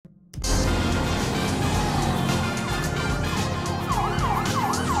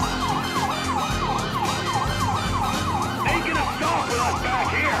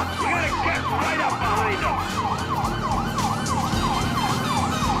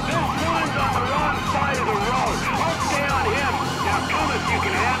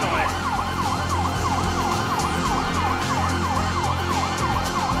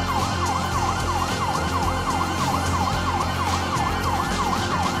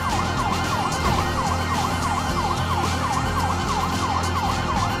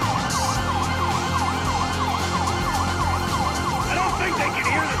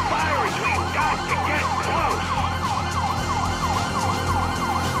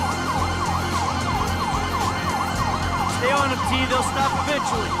guarantee they'll stop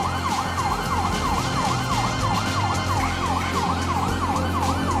eventually.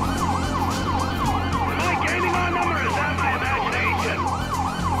 Am I gaining on them, or is that my imagination?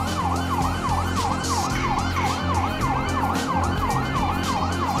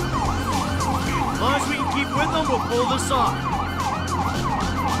 As long as we can keep with them, we'll pull this off.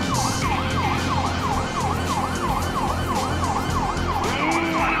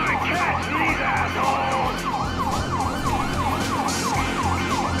 When I catch these assholes!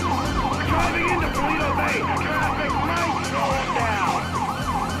 Driving into Toledo Bay, traffic might slow us down.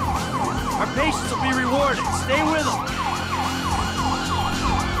 Our patience will be rewarded. Stay with them.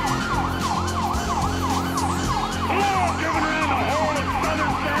 Hello, driven around the whole of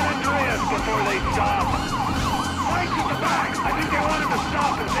southern San Andreas before they stop. Mike's at the back. I think they wanted to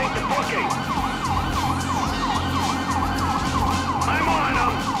stop and take the booking. I'm on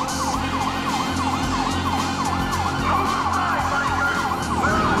them.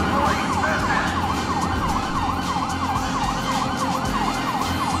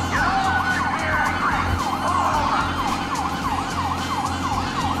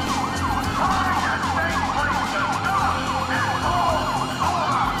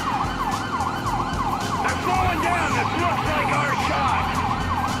 They're slowing down. This looks like our shot.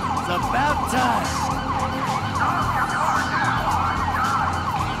 It's about time.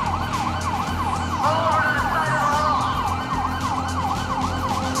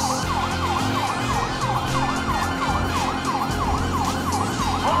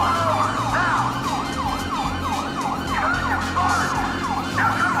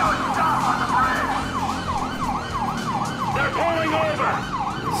 They're pulling over.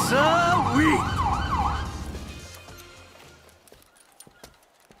 Sweet.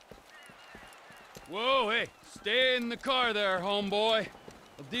 Whoa, hey, stay in the car there, homeboy.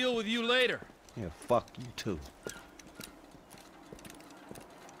 I'll deal with you later. Yeah, fuck you too.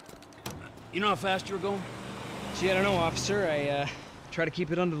 You know how fast you were going? Gee, I don't know, officer. I try to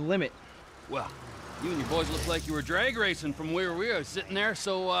keep it under the limit. Well, you and your boys look like you were drag racing from where we were sitting there,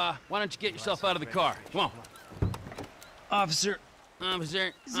 so why don't you get yourself out of the car? Come on. Officer,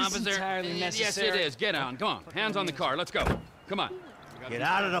 Officer, is this officer. entirely Yes, necessary? it is. Get on. Come on. Hands on the car. Let's go. Come on. Get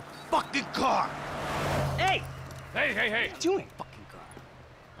out of the fucking car. Hey! Hey, hey, hey. doing? Fucking car.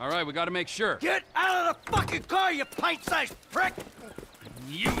 All right, we got to make sure. Get out of the fucking car, you pint-sized prick!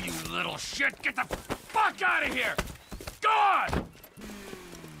 You little shit. Get the fuck out of here. Go on.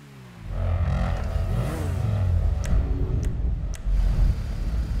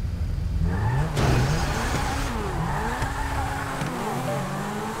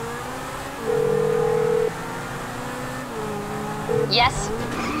 Yes?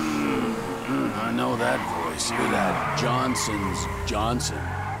 I know that voice. You're that Johnson.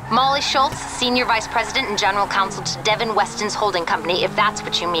 Molly Schultz, Senior Vice President and General Counsel to Devin Weston's holding company, if that's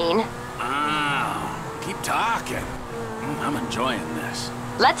what you mean. Ah, keep talking. I'm enjoying this.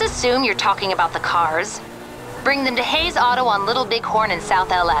 Let's assume you're talking about the cars. Bring them to Hayes Auto on Little Bighorn in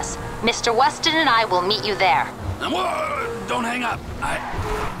South LS. Mr. Weston and I will meet you there. Whoa, don't hang up.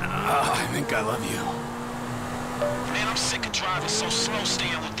 I think I love you. Man, I'm sick of driving so slow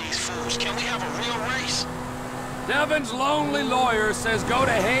staying with these fools. Can we have a real race? Devin's lonely lawyer says go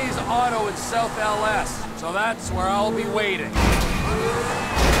to Hayes Auto in South LS. So that's where I'll be waiting.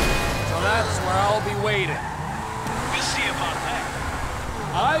 We'll see about that.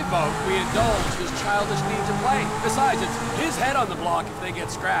 I vote we indulge his childish need to play. Besides, it's his head on the block if they get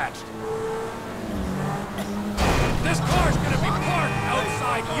scratched. This car's gonna be parked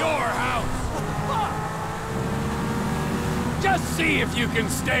outside your house. Just see if you can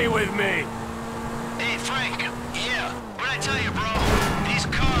stay with me. Hey, Frank. Yeah, what'd I tell you, bro? These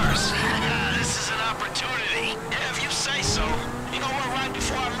cars. This is an opportunity. Yeah, if you say so. You know what? Right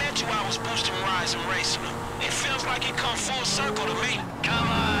before I met you, I was boosting rides and racing them. It feels like it come full circle to me. Come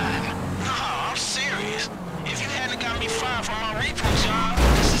on. No, I'm serious. If you hadn't got me fired from my repo job,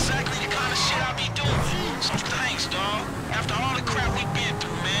 this is exactly the kind of shit I be doing. So thanks, dog. After all the crap we've been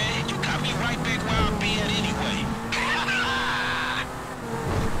through, man, you got me right back where I be at anyway.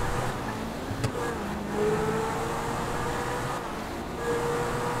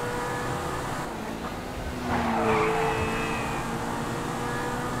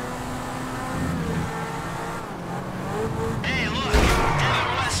 Hey, look, Devin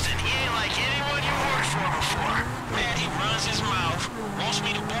Weston, he ain't like anyone you worked for before. Man, he runs his mouth, wants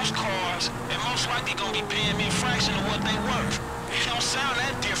me to boost cars, and most likely gonna be paying me a fraction of what they worth. He don't sound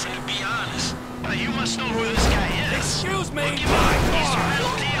that different, to be honest. You must know who this guy is. Excuse me, Look my at him. He's the car.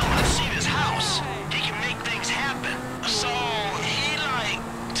 real deal. I've seen his house. He can make things happen. So, he like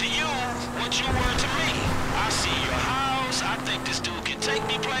to you what you were to me. I see your house, I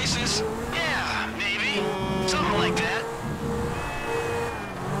Shady places? Yeah, maybe. Something like that.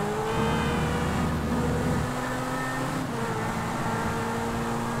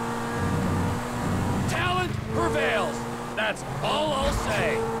 Talent prevails. That's all I'll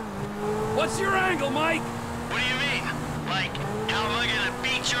say. What's your angle, Mike? What do you mean? Like, how am I gonna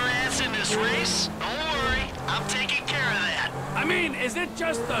beat your ass in this race? Don't worry, I'm taking care of that. I mean, is it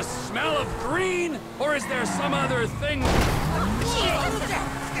just the smell of green? Or is there some other thing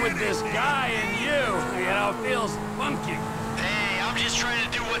with this guy and you know, feels funky? Hey, I'm just trying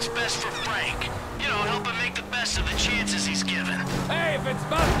to do what's best for Frank. You know, help him make the best of the chances he's given. Hey, if it's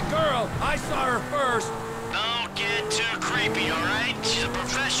about the girl, I saw her first. Don't get too creepy, alright? She's a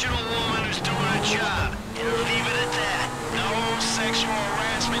professional woman who's doing her job. And leave it at that. No sexual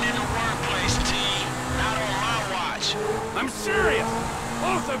harassment in the workplace, T. Not on my watch. I'm serious.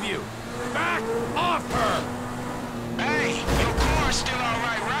 Both of you. Back off her. Hey, your car's still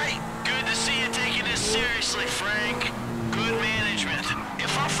alright, right? Good to see you taking this seriously, Frank. Good management.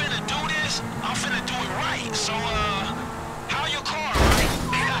 If I'm finna do this, I'm finna do it right. So, how your car, right?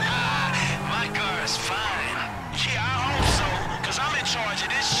 My car is fine. Yeah, I hope so, cause I'm in charge of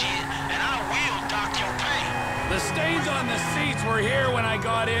this shit, and I will dock your pay. The stains on the seats were here when I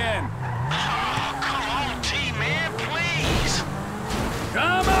got in. Oh, come on, T-Man, please.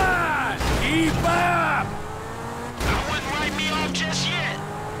 Come on! Keep up! I wouldn't write me off just yet.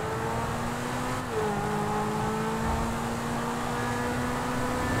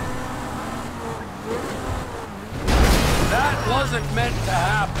 That wasn't meant to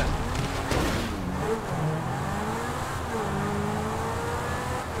happen.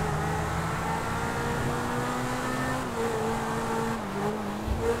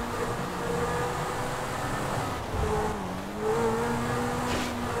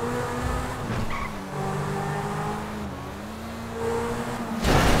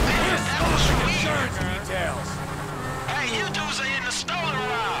 Insurance details. Hey, you dudes are in the stolen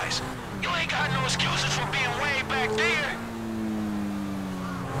rise. You ain't got no excuses for being way back there.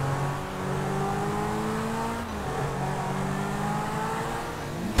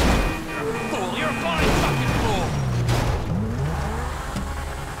 Fool, you're a fine fucking fool.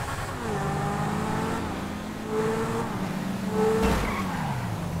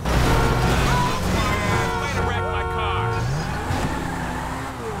 Way to wreck my car.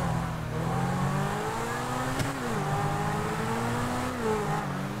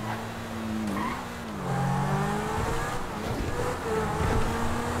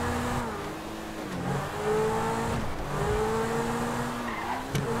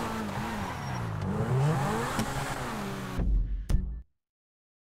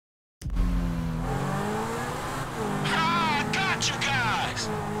 Ah, I got you guys.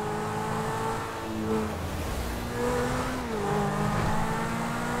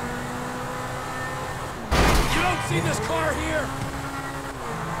 You don't see this car here?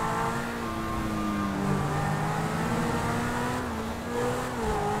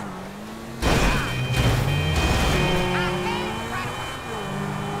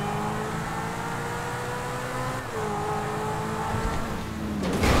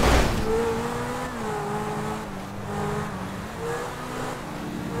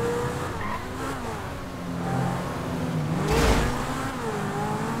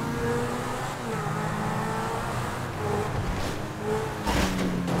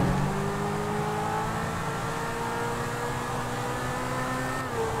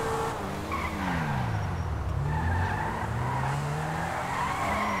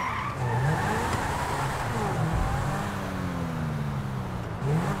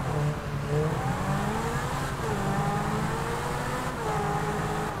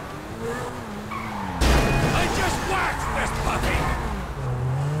 I just waxed this puppy!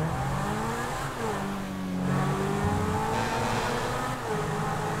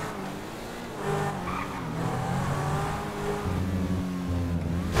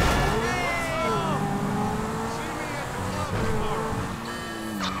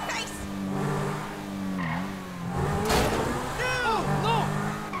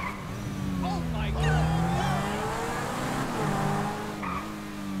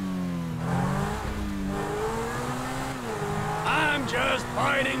 I'm just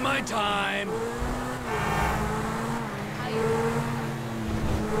biding my time.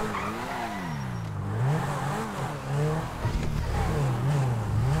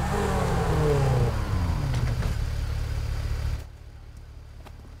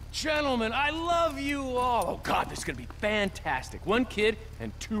 Gentlemen, I love you all. Oh God, this is gonna be fantastic. One kid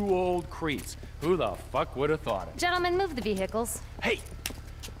and two old creeps. Who the fuck would have thought it? Gentlemen, move the vehicles. Hey,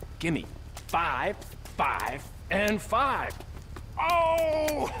 gimme 5, 5, and 5.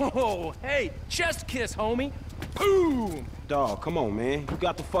 Oh, hey, chest kiss, homie. Boom! Dog, come on, man. You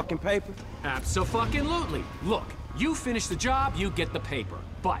got the fucking paper? Abso-fucking-lutely. Look, you finish the job, you get the paper.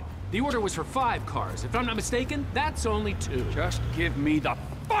 But the order was for 5 cars. If I'm not mistaken, that's only 2. Just give me the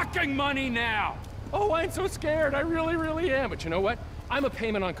fucking money now! Oh, I'm so scared. I really, really am. But you know what? I'm a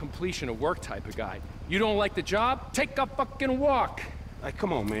payment on completion of work type of guy. You don't like the job? Take a fucking walk. Hey,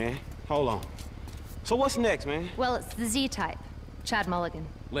 come on, man. Hold on. So what's next, man? Well, it's the Z-type. Chad Mulligan.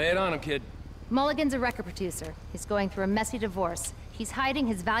 Lay it on him, kid. Mulligan's a record producer. He's going through a messy divorce. He's hiding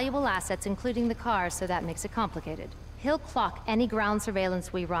his valuable assets, including the car, so that makes it complicated. He'll clock any ground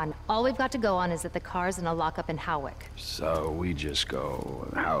surveillance we run. All we've got to go on is that the car's in a lockup in Howick. So we just go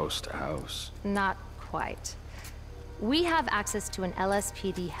house to house? Not quite. We have access to an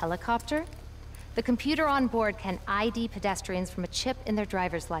LSPD helicopter. The computer on board can ID pedestrians from a chip in their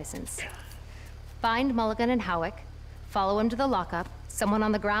driver's license. Find Mulligan in Howick, follow him to the lockup, someone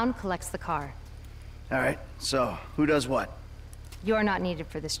on the ground collects the car. All right, so who does what? You're not needed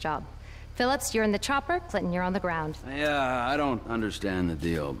for this job. Phillips, you're in the chopper. Clinton, you're on the ground. Yeah, I don't understand the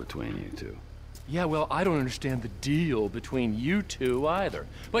deal between you two. Yeah, well, I don't understand the deal between you two either.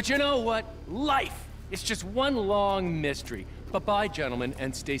 But you know what? Life! It's just one long mystery. Bye-bye, gentlemen,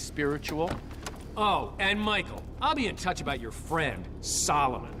 and stay spiritual. Oh, and Michael, I'll be in touch about your friend,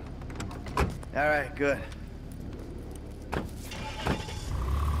 Solomon. All right, good.